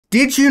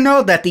Did you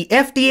know that the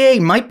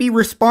FDA might be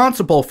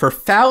responsible for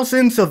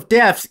thousands of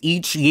deaths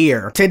each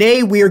year?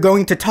 Today we are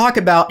going to talk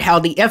about how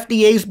the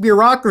FDA's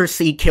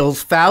bureaucracy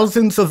kills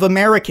thousands of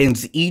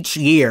Americans each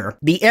year.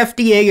 The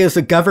FDA is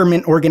a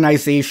government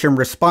organization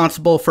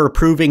responsible for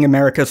approving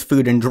America's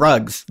food and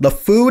drugs. The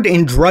Food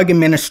and Drug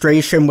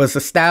Administration was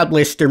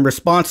established in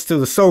response to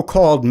the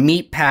so-called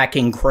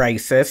meatpacking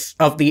crisis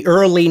of the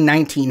early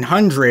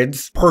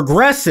 1900s.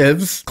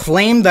 Progressives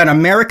claimed that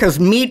America's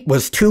meat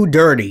was too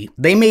dirty.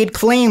 They made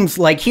claims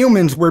like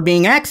humans were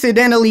being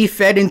accidentally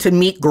fed into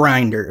meat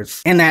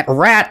grinders, and that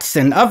rats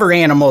and other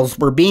animals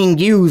were being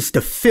used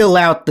to fill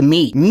out the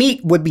meat. Meat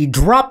would be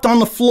dropped on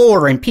the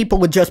floor and people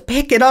would just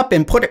pick it up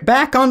and put it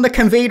back on the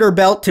conveyor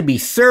belt to be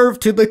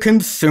served to the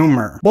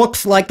consumer.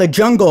 Books like The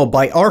Jungle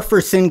by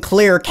Arthur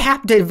Sinclair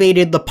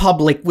captivated the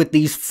public with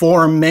these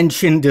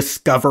aforementioned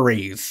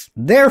discoveries.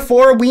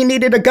 Therefore, we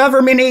needed a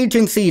government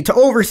agency to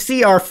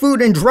oversee our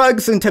food and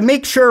drugs and to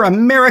make sure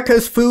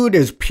America's food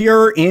is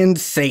pure and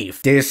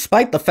safe.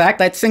 Despite the fact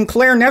that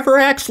Sinclair never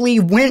actually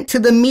went to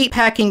the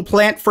meatpacking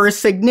plant for a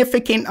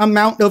significant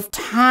amount of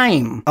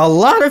time. A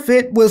lot of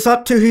it was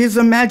up to his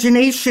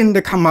imagination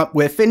to come up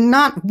with, and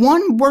not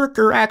one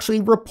worker actually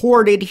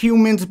reported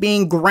humans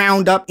being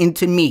ground up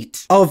into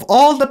meat. Of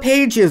all the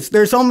pages,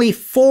 there's only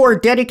 4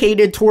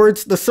 dedicated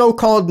towards the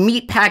so-called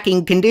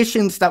meatpacking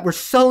conditions that were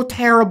so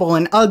terrible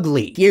and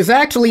ugly. He is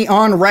actually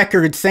on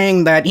record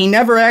saying that he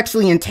never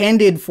actually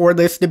intended for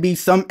this to be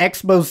some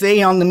expose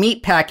on the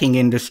meatpacking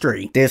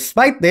industry.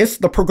 Despite this,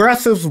 the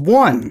progressives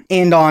won,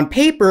 and on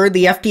paper,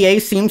 the FDA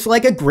seems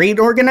like a great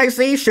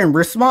organization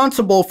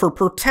responsible for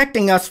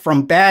protecting us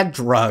from bad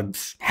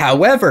drugs.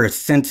 However,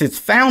 since its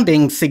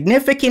founding,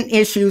 significant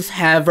issues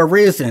have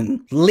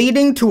arisen,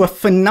 leading to a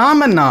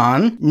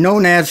phenomenon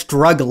known as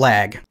drug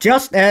lag.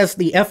 Just as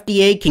the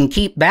FDA can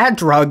keep bad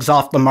drugs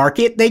off the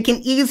market, they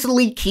can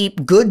easily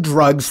keep good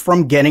drugs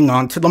from getting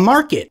onto the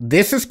market.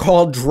 This is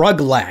called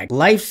drug lag.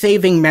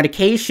 Life-saving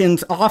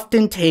medications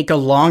often take a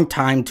long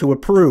time to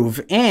approve,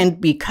 and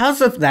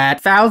because of that,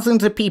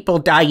 thousands of people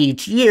die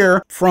each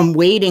year from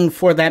waiting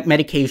for that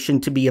medication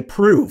to be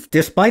approved,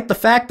 despite the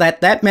fact that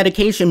that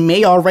medication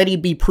may already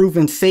be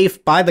proven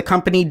safe by the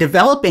company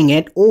developing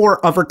it,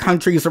 or other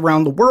countries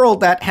around the world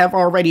that have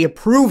already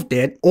approved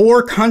it,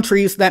 or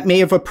countries that may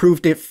have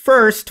approved it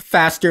first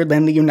faster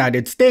than the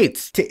United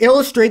States. To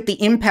illustrate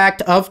the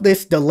impact of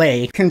this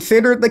delay,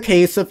 consider the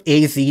case of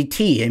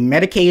AZT, a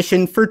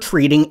medication for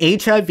treating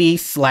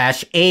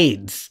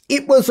HIV/AIDS.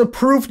 It was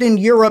approved in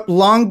Europe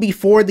long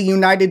before the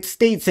United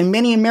States, and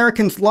many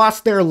Americans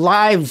lost their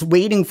lives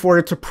waiting for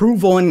its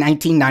approval in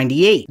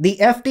 1998. The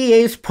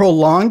FDA's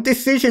prolonged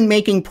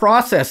decision-making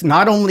process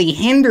not only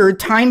hindered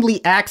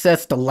timely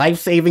access to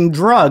life-saving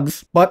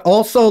drugs, but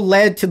also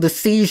led to the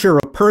seizure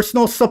of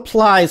personal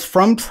supplies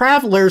from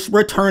travelers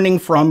returning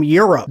from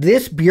Europe.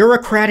 This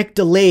bureaucratic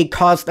delay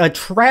caused a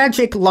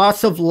tragic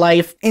loss of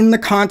life in the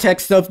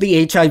context of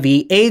the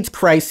HIV/AIDS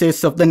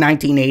crisis of the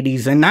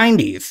 1980s and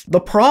 90s.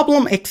 The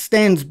problem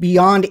extends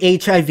beyond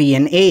HIV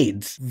and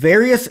AIDS.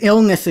 Various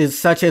illnesses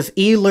such as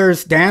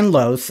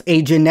Ehlers-Danlos,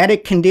 a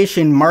genetic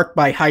condition marked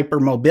by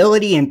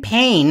hypermobility and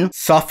pain,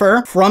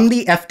 suffer from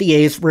the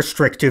FDA's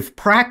restrictive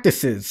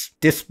practices.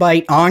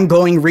 Despite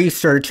ongoing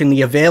research in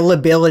the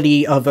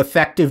availability of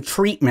effective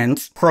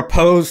treatments,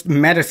 proposed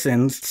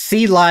medicines,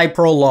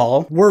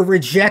 Celiprolol, were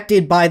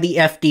rejected by the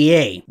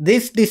FDA.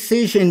 This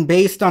decision,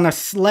 based on a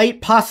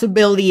slight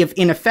possibility of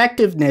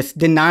ineffectiveness,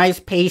 denies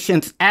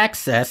patients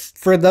access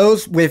for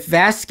those with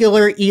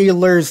vascular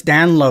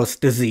Ehlers-Danlos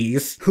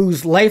disease,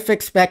 whose life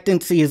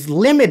expectancy is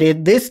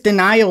limited. This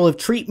denial of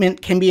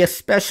treatment can be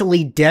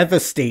especially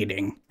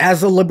devastating.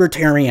 As a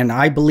libertarian,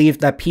 I believe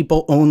that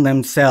people own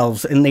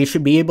themselves and they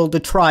should be able to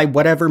try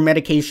whatever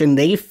medication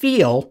they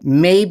feel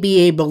may be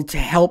able to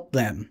help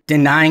them.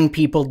 Denying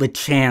people the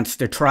chance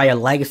to try a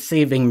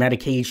life-saving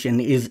medication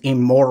is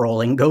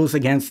immoral and goes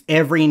against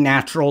every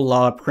natural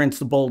law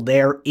principle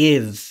there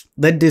is.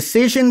 The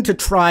decision to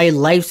try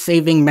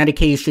life-saving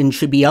medication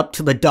should be up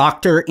to the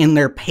doctor and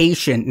their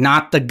patient,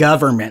 not the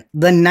government.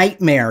 The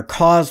nightmare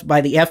caused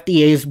by the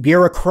FDA's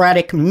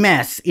bureaucratic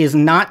mess is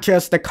not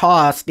just a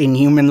cost in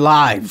human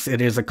lives.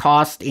 It is a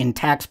cost in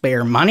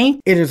taxpayer money.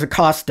 It is a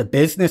cost to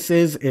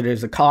businesses. It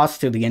is a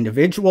cost to the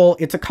individual.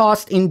 It's a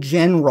cost in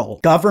general.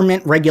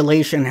 Government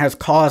regulation has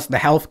caused the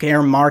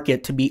healthcare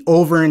market to be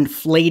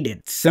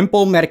overinflated.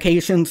 Simple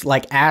medications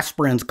like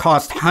aspirins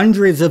cost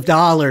hundreds of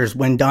dollars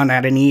when done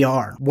at an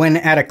ER. When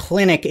at a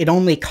clinic, it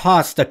only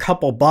costs a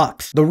couple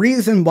bucks. The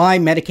reason why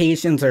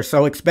medications are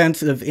so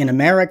expensive in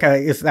America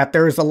is that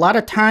there is a lot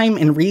of time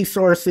and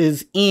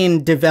resources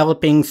in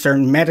developing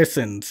certain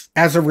medicines.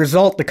 As a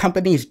result, the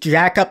companies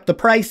jack up the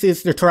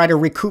prices to try to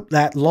recoup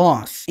that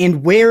loss.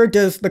 And where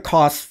does the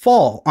cost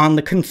fall? On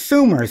the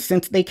consumers.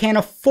 Since they can't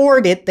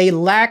afford it, they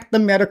lack the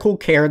medical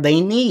care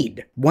they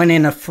need. When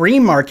in a free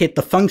market,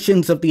 the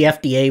functions of the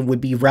FDA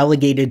would be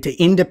relegated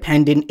to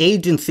independent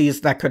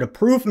agencies that could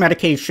approve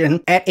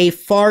medication at a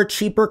far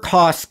cheaper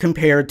cost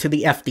compared to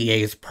the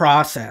FDA's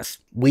process.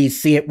 We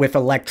see it with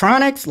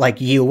electronics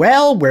like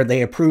UL, where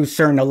they approve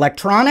certain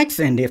electronics,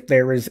 and if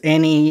there is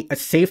any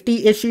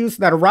safety issues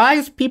that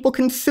arise, people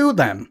can sue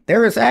them.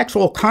 There is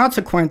actual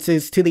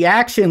consequences to the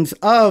actions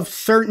of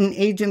certain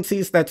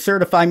agencies that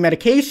certify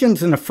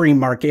medications in a free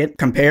market,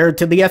 compared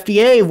to the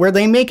FDA, where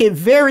they make it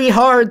very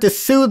hard to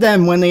sue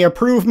them when they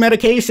approve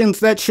medications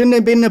that shouldn't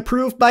have been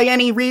approved by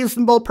any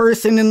reasonable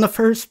person in the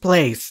first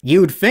place.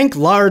 You'd think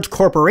large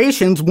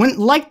corporations wouldn't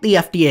like the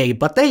FDA,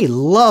 but they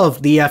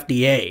love the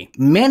FDA.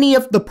 Many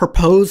of the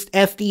proposed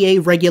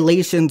FDA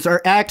regulations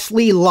are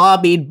actually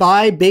lobbied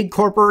by big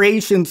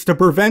corporations to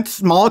prevent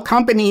small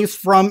companies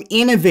from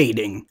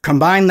innovating.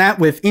 Combine that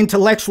with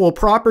intellectual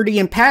property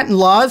and patent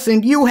laws,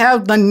 and you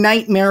have the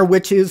nightmare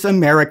which is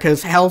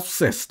America's health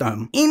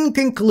system. In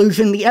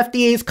conclusion, the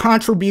FDA's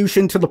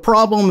contribution to the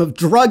problem of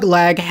drug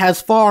lag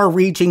has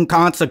far-reaching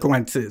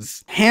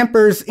consequences,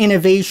 hampers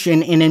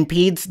innovation, and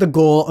impedes the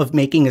goal of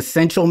making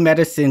essential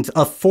medicines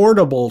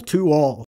affordable to all.